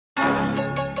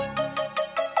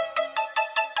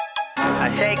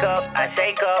shake up, I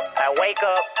shake up, I wake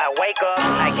up, I wake up,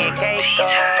 I get cake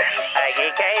up, I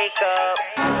get cake up.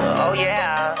 Oh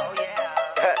yeah.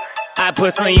 I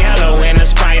put some yellow in a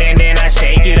Sprite and then I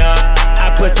shake it up.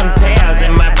 I put some tails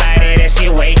in my body, that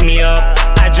shit wake me up.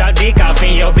 I drop dick off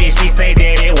in your bitch, she say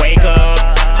that it wake up.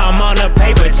 I'm on a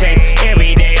paper chase,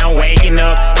 every day I'm waking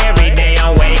up. Every day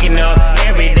I'm waking up,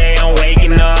 every day I'm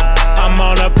waking up. I'm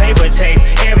on a paper chase,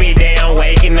 every day I'm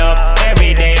waking up.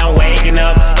 Every day I'm waking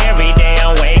up, every day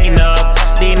I'm waking up.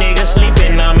 These niggas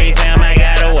sleeping on me, fam, I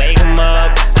gotta wake them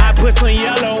up. I put some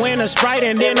yellow in a Sprite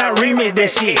and then I remix that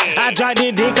shit. I drop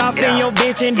the dick off in your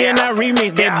bitch and then I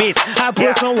remix that bitch. I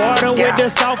put some water with the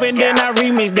salt and then I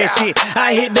remix that shit.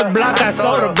 I hit the block, I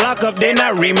sold the block up, then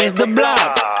I remix the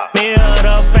block.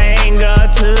 Middle finger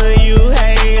to you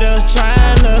haters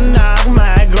tryna knock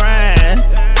my grind.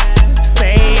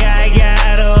 Say I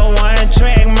got a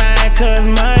one-track mind, cause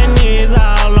money's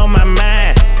all on my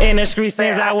mind. In the street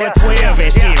since I was 12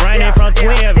 and shit, running from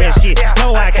 12 and shit.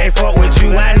 No, I can't fuck with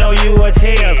you, I know you will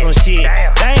tell some shit.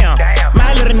 Damn,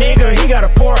 my little nigga, he got a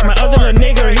fork. My other little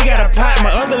nigga, he got a pot.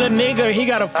 My other little nigga, he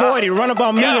got a 40. Run up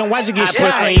on me and watch you get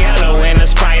shot. I put some yellow in a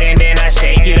Sprite and then I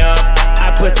shake it up.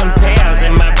 I put some tails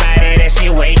in my body, that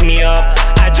shit wake me up.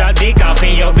 I drop dick off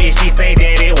in your bitch, she say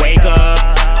that it wake up.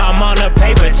 I'm on a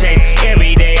paper chase,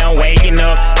 every day I'm waking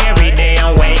up. Every day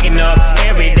I'm waking up,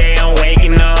 every day I'm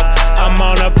waking up. I'm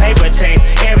on a paper chase,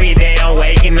 every day I'm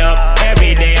waking up.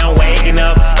 Every day I'm waking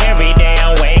up, every day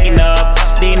I'm waking up.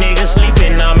 These niggas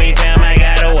sleeping on me, fam, I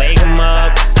gotta wake them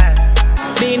up.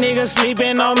 These niggas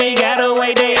sleeping on me, gotta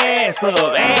wake their ass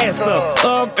up, ass up.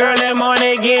 Up early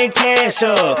morning, get cash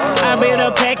up. I build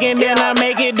a pack and then I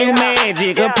make it do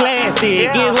magic. A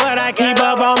plastic is what I keep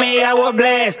up on me, I will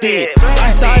blast it. I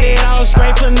started all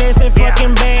straight finesse and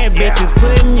fucking bad bitches.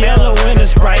 Putting yellow in the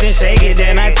Sprite and shake it,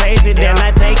 then I taste it, then I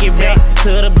take it back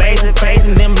to the basic,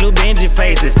 facing them blue Benji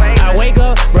faces. I wake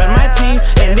up, brush my teeth,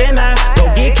 and then I go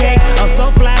get cake. I'm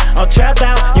so fly, I'm trapped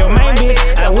out, your main bitch,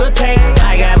 I will take.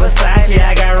 I got Versace,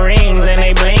 I got rings, and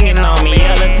they blingin' on me.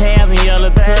 Yellow tabs and yellow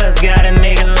tusk, got a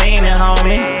nigga leaning,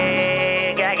 homie.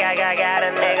 Got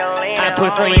a nigga leaning. I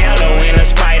put some yellow in a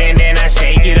Sprite